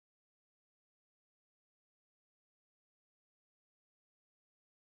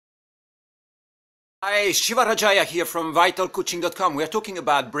Hi, Shiva Rajaya here from vitalcoaching.com. We are talking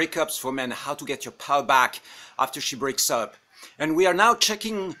about breakups for men, how to get your power back after she breaks up. And we are now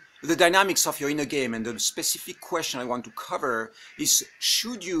checking the dynamics of your inner game. And the specific question I want to cover is,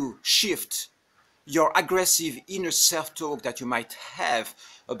 should you shift your aggressive inner self-talk that you might have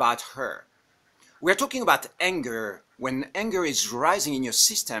about her? We are talking about anger. When anger is rising in your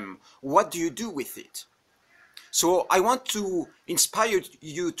system, what do you do with it? So I want to inspire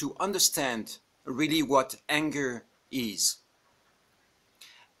you to understand really what anger is.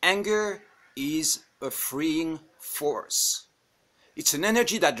 Anger is a freeing force. It's an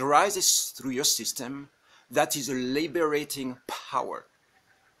energy that rises through your system that is a liberating power.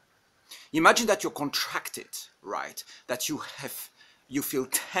 Imagine that you're contracted, right? That you feel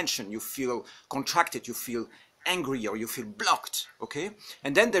tension, you feel contracted, you feel angry, or you feel blocked, okay?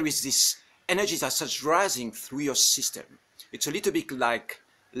 And then there is this energy that starts rising through your system. It's a little bit like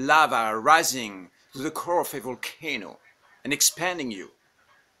lava rising to the core of a volcano and expanding you.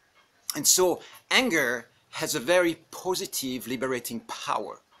 And so anger has a very positive, liberating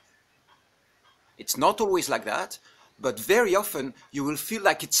power. It's not always like that, but very often you will feel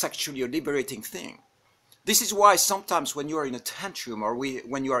like it's actually a liberating thing. This is why sometimes when you are in a tantrum or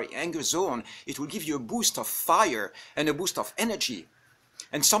when you are in anger zone, it will give you a boost of fire and a boost of energy.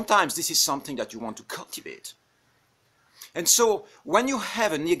 And sometimes this is something that you want to cultivate. And so when you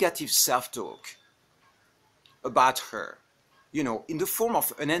have a negative self-talk about her, in the form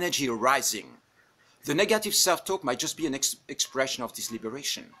of an energy rising, the negative self-talk might just be an expression of this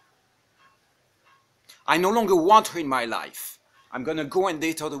liberation. I no longer want her in my life. I'm going to go and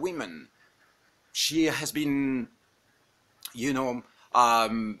date other women. She has been, doing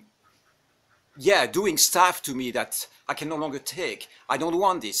stuff to me that I can no longer take. I don't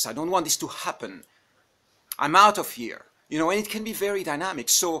want this. I don't want this to happen. I'm out of here. And it can be very dynamic.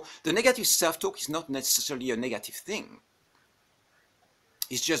 So the negative self-talk is not necessarily a negative thing.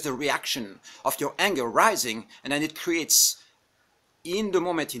 It's just the reaction of your anger rising, and then it creates, in the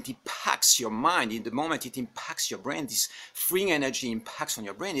moment it impacts your mind, in the moment it impacts your brain, this freeing energy impacts on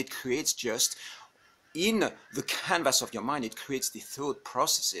your brain, it creates just, in the canvas of your mind, it creates the thought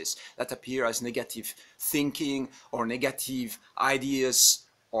processes that appear as negative thinking or negative ideas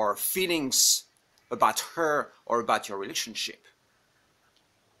or feelings about her or about your relationship.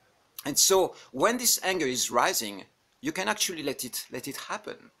 And so when this anger is rising, you can actually let it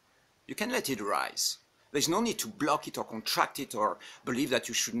happen. You can let it rise. There's no need to block it or contract it or believe that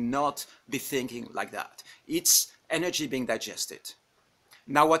you should not be thinking like that. It's energy being digested.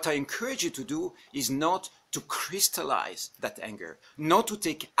 Now, what I encourage you to do is not to crystallize that anger, not to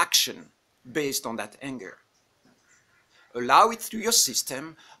take action based on that anger. Allow it through your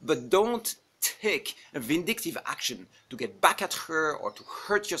system, but don't take a vindictive action to get back at her or to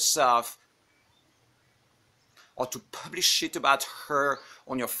hurt yourself or to publish shit about her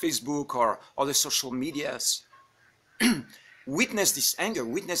on your Facebook or other social medias. Witness this anger,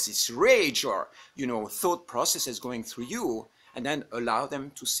 witness this rage or, thought processes going through you, and then allow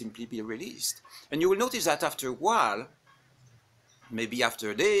them to simply be released. And you will notice that after a while, maybe after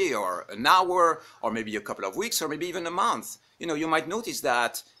a day or an hour, or maybe a couple of weeks, or maybe even a month, you might notice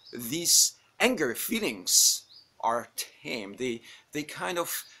that these anger feelings are tame. They kind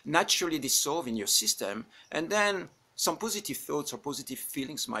of naturally dissolve in your system, and then some positive thoughts or positive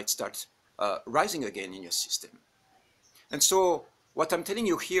feelings might start rising again in your system. And so what I'm telling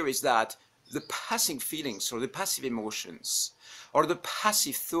you here is that the passing feelings or the passive emotions or the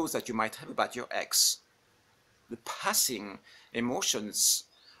passive thoughts that you might have about your ex, the passing emotions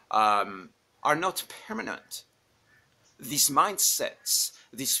are not permanent. These mindsets,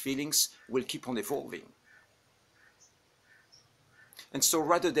 these feelings will keep on evolving. And so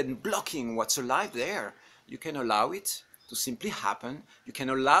rather than blocking what's alive there, you can allow it to simply happen. You can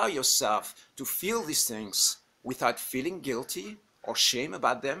allow yourself to feel these things without feeling guilty or shame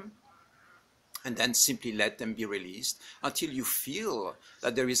about them, and then simply let them be released until you feel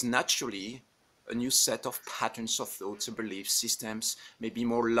that there is naturally a new set of patterns of thoughts and belief systems, maybe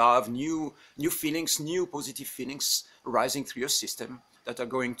more love, new feelings, new positive feelings rising through your system that are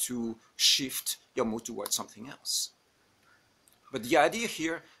going to shift your mood towards something else. But the idea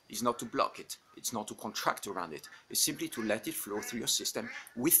here is not to block it. It's not to contract around it. It's simply to let it flow through your system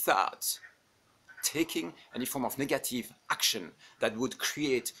without taking any form of negative action that would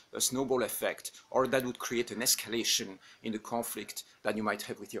create a snowball effect or that would create an escalation in the conflict that you might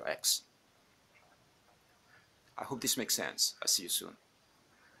have with your ex. I hope this makes sense. I'll see you soon.